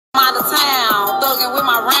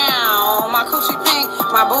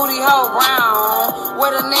hoe round.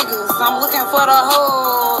 Where the niggas? I'm looking for the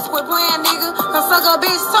hoes. Quit playing, nigga, cause suck a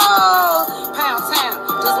bitch toes. Pound town,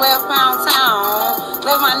 just left Pound Town.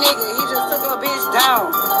 Left my nigga, he just took a bitch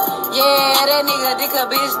down. Yeah, that nigga dick a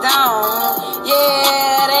bitch down.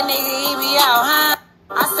 Yeah, that nigga eat me out, huh?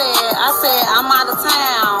 I said, I'm out of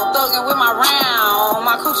town, thuggin' with my round.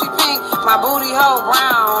 My coochie pink, my booty hole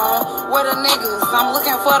brown. Where the niggas? I'm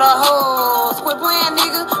looking for the hoes. Quit playing,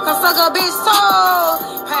 nigga, cause suck a bitch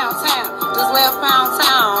toes. Pound Town, just left Pound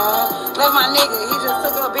Town. Left my nigga, he just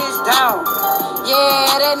took a bitch down.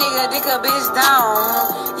 Yeah, that nigga dick a bitch down.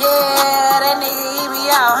 Yeah, that nigga eat me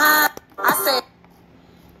out, huh? I said.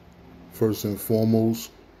 First and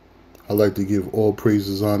foremost, I'd like to give all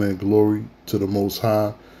praises, honor, and glory to the Most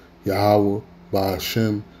High, Yahweh,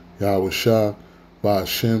 Ba'ashem, Yahweh Shah,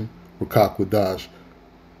 Ba'ashem, Rakak Wadash.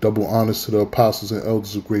 Double honors to the apostles and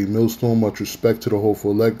elders of Great Millstone. Much respect to the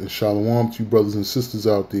hopeful elect, and shalom to you brothers and sisters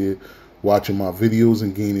out there watching my videos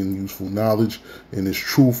and gaining useful knowledge in this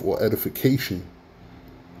truth or edification.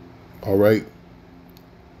 All right.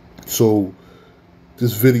 So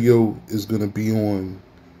this video is going to be on,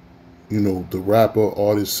 you know, the rapper,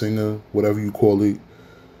 artist, singer, whatever you call it.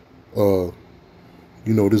 You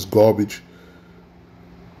know, this garbage,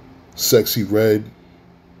 Sexyy Red.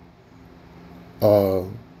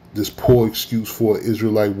 This poor excuse for an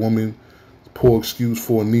Israelite woman, poor excuse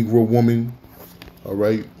for a Negro woman. All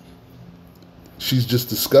right. She's just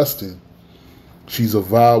disgusting. She's a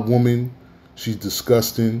vile woman. She's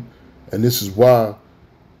disgusting. And this is why,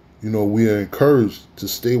 you know, we are encouraged to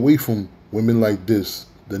stay away from women like this.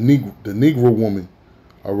 The Negro woman,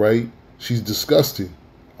 all right? She's disgusting,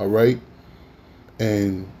 all right?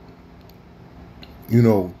 And, you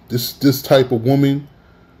know, this type of woman,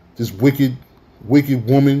 this wicked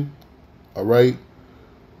woman, all right,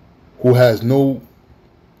 who has no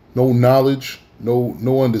knowledge,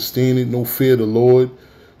 no understanding, no fear of the Lord.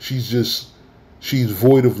 She's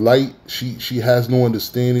void of light. She has no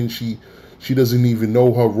understanding. She doesn't even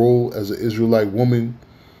know her role as an Israelite woman.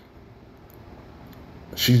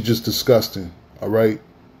 She's just disgusting, all right?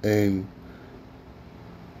 And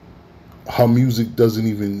her music doesn't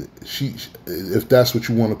even, if that's what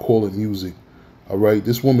you want to call it, music, all right?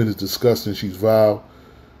 This woman is disgusting. She's vile.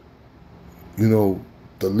 You know,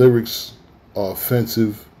 the lyrics are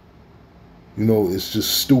offensive. You know, it's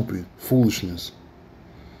just stupid foolishness,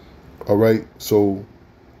 all right? So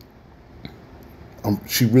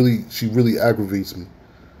she really aggravates me.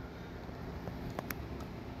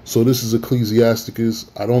 So this is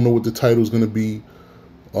Ecclesiasticus. I don't know what the title is going to be,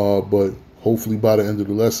 but hopefully by the end of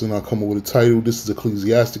the lesson, I'll come up with a title. This is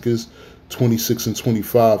Ecclesiasticus 26 and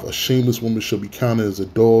 25. A shameless woman shall be counted as a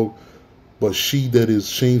dog, but she that is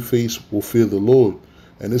shamefaced will fear the Lord.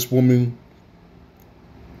 And this woman,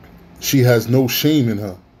 she has no shame in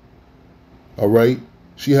her. All right?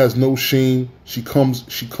 She has no shame. She comes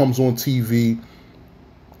on TV.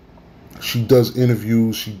 She does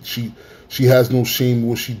interviews. She has no shame in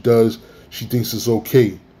what she does. She thinks it's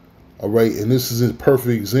okay. All right? And this is a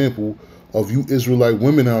perfect example of you Israelite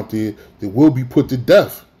women out there that will be put to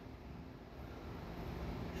death.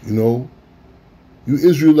 You know? You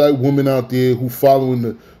Israelite women out there who following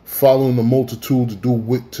the multitude to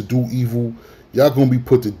do evil, y'all gonna be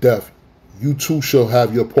put to death. You too shall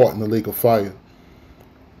have your part in the lake of fire.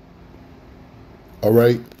 All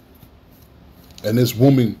right? And this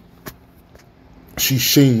woman, she's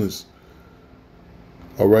shameless.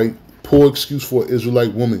 All right? Poor excuse for an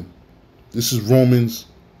Israelite woman. This is Romans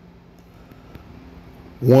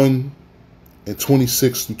 1 and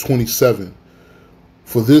 26 through 27.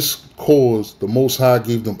 For this cause the Most High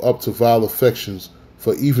gave them up to vile affections,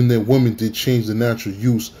 for even their women did change the natural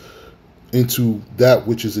use into that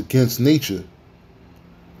which is against nature.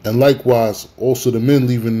 And likewise also the men,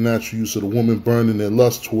 leaving the natural use of the woman, burning their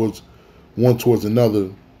lust towards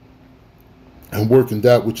another, and working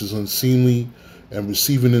that which is unseemly, and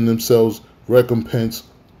receiving in themselves recompense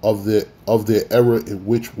of their error in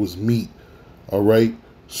which was meat. All right.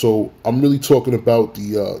 So I'm really talking about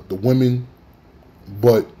the women,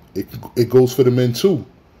 but it goes for the men too.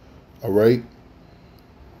 All right.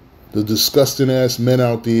 The disgusting ass men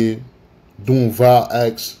out there doing vile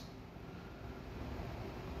acts.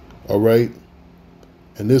 All right.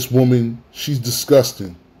 And this woman, she's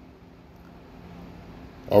disgusting.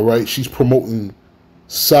 All right. She's promoting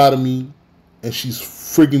sodomy, and she's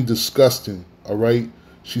friggin' disgusting. All right.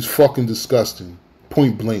 She's fucking disgusting.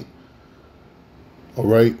 Point blank. All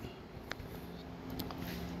right.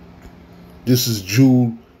 This is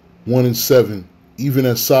Jude 1 and 7. Even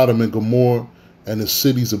as Sodom and Gomorrah and the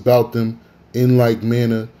cities about them, in like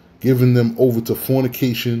manner, giving them over to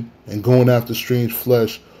fornication and going after strange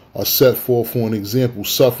flesh, are set forth for an example,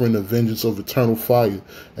 suffering the vengeance of eternal fire.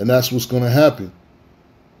 And that's what's going to happen.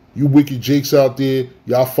 You wicked jakes out there,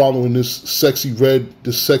 y'all following this sexy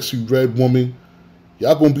red woman,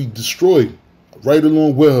 y'all going to be destroyed right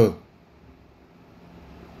along with her.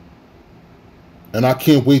 And I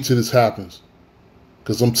can't wait till this happens,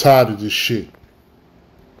 because I'm tired of this shit.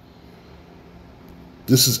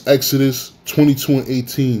 This is Exodus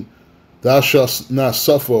 22:18. Thou shalt not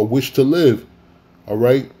suffer a witch to live. All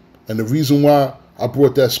right? And the reason why I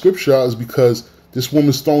brought that scripture out is because this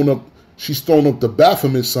woman's throwing up the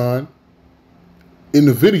Baphomet sign in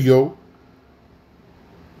the video.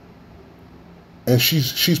 And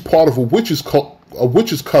she's part of a witch's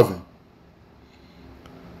coven.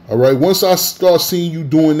 All right? Once I start seeing you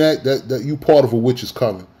doing that you part of a witch's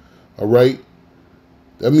coven. All right?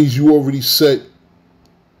 That means you already set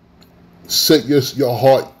your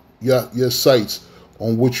heart, your sights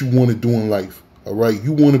on what you want to do in life. All right,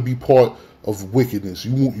 you want to be part of wickedness.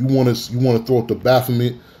 You want to throw up the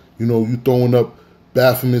Baphomet. You know, you throwing up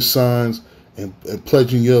Baphomet signs and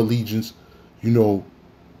pledging your allegiance, you know,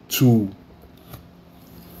 to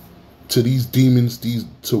these demons,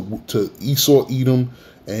 to Esau, Edom,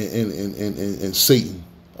 and Satan.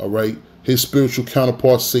 All right, his spiritual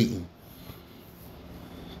counterpart, Satan.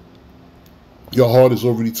 Your heart is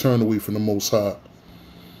already turned away from the Most High.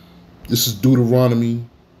 This is Deuteronomy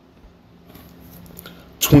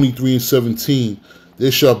 23:17.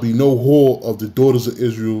 There shall be no whore of the daughters of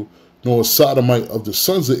Israel, nor a sodomite of the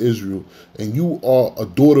sons of Israel. And you are a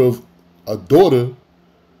daughter of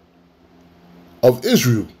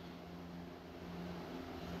Israel.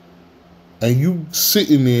 And you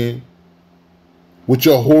sitting there with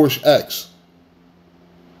your whorish acts.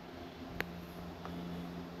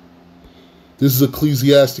 This is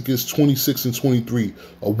Ecclesiasticus 26:23.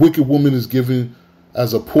 A wicked woman is given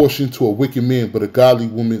as a portion to a wicked man, but a godly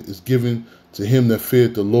woman is given to him that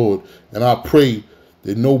feareth the Lord. And I pray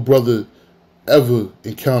that no brother ever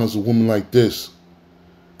encounters a woman like this,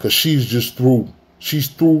 because she's just through. She's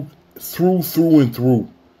through and through.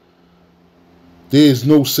 There is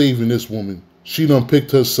no saving this woman. She done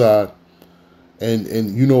picked her side.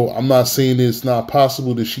 And you know, I'm not saying that it's not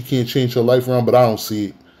possible that she can't change her life around, but I don't see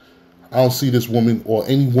it. I don't see this woman or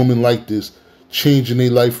any woman like this changing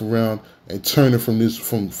their life around and turning from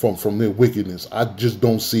their wickedness. I just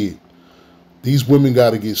don't see it. These women got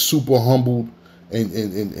to get super humbled,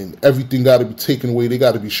 and everything got to be taken away. They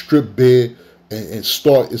got to be stripped bare and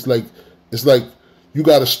start. It's like you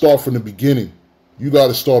got to start from the beginning. You got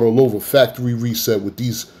to start all over, factory reset with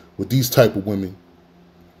these type of women.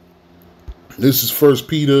 This is 1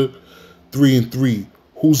 Peter 3:3.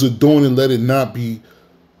 Whose adorning let it not be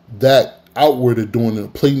that outward adorning, the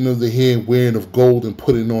plaiting of the hair, wearing of gold, and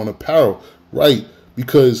putting on apparel. Right?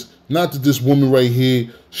 Because not that this woman right here,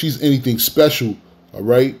 she's anything special, all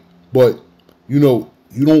right? But, you know,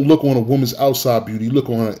 you don't look on a woman's outside beauty, you look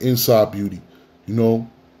on her inside beauty. You know,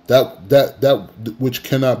 that which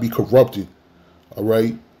cannot be corrupted, all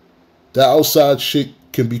right? The outside shit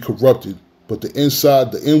can be corrupted, but the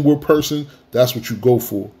inside, the inward person, that's what you go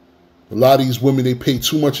for. A lot of these women, they pay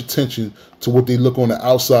too much attention to what they look on the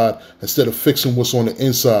outside instead of fixing what's on the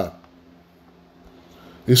inside.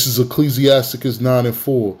 This is Ecclesiasticus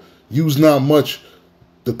 9:4. Use not much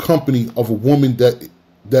the company of a woman that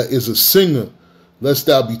is a singer, lest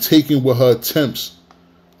thou be taken with her attempts.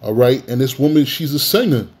 All right? And this woman, she's a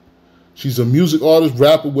singer. She's a music artist,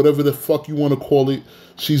 rapper, whatever the fuck you want to call it.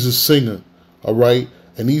 She's a singer. All right?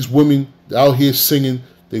 And these women out here singing,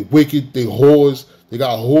 they wicked, they whores, they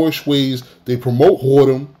got whorish ways, they promote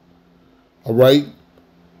whoredom. All right?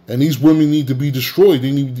 And these women need to be destroyed.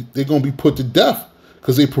 They're going to be put to death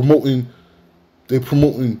because they're promoting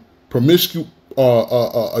promiscuous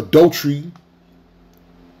adultery.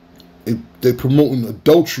 They're promoting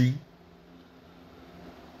adultery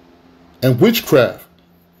and witchcraft.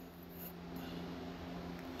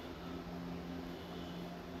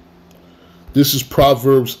 This is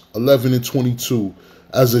Proverbs 11:22.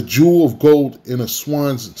 As a jewel of gold in a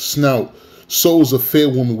swine's snout, so is a fair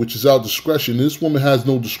woman which is out discretion. This woman has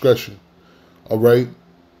no discretion. All right?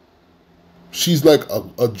 She's like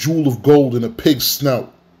a jewel of gold in a pig's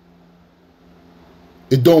snout.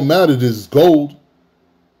 It don't matter that it's gold.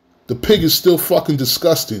 The pig is still fucking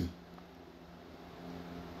disgusting.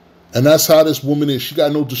 And that's how this woman is. She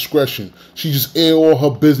got no discretion. She just air all her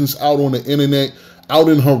business out on the internet, out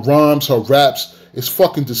in her rhymes, her raps. It's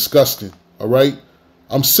fucking disgusting. All right?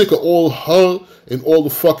 I'm sick of all her and all the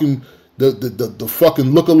fucking the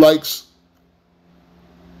fucking lookalikes.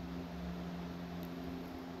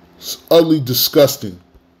 It's utterly disgusting.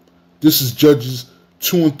 This is Judges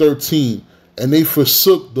 2:13. and they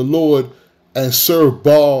forsook the Lord and served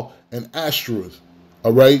Baal and Ashtoreth.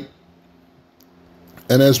 All right?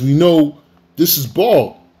 And as we know, this is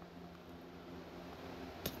Baal.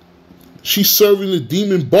 She's serving the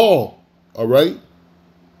demon Baal. All right?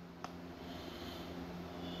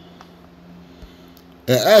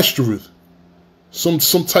 And Ashtoreth, some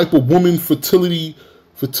type of woman fertility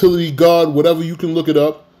god, whatever, you can look it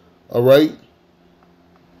up. All right?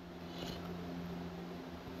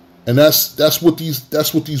 And that's what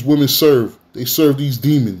these women serve. They serve these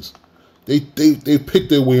demons. They pick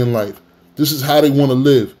their way in life. This is how they want to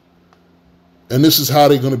live. And this is how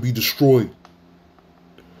they're going to be destroyed.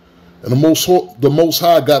 And the Most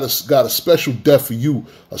High got a special death for you,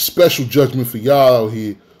 a special judgment for y'all out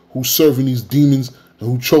here who's serving these demons and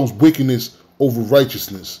who chose wickedness over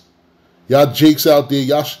righteousness. Y'all jakes out there,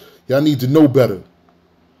 y'all need to know better.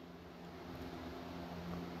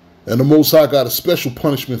 And the Most High got a special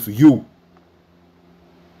punishment for you.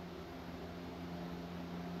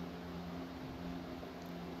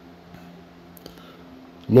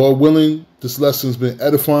 Lord willing, this lesson's been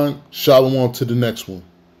edifying. Shalom to the next one.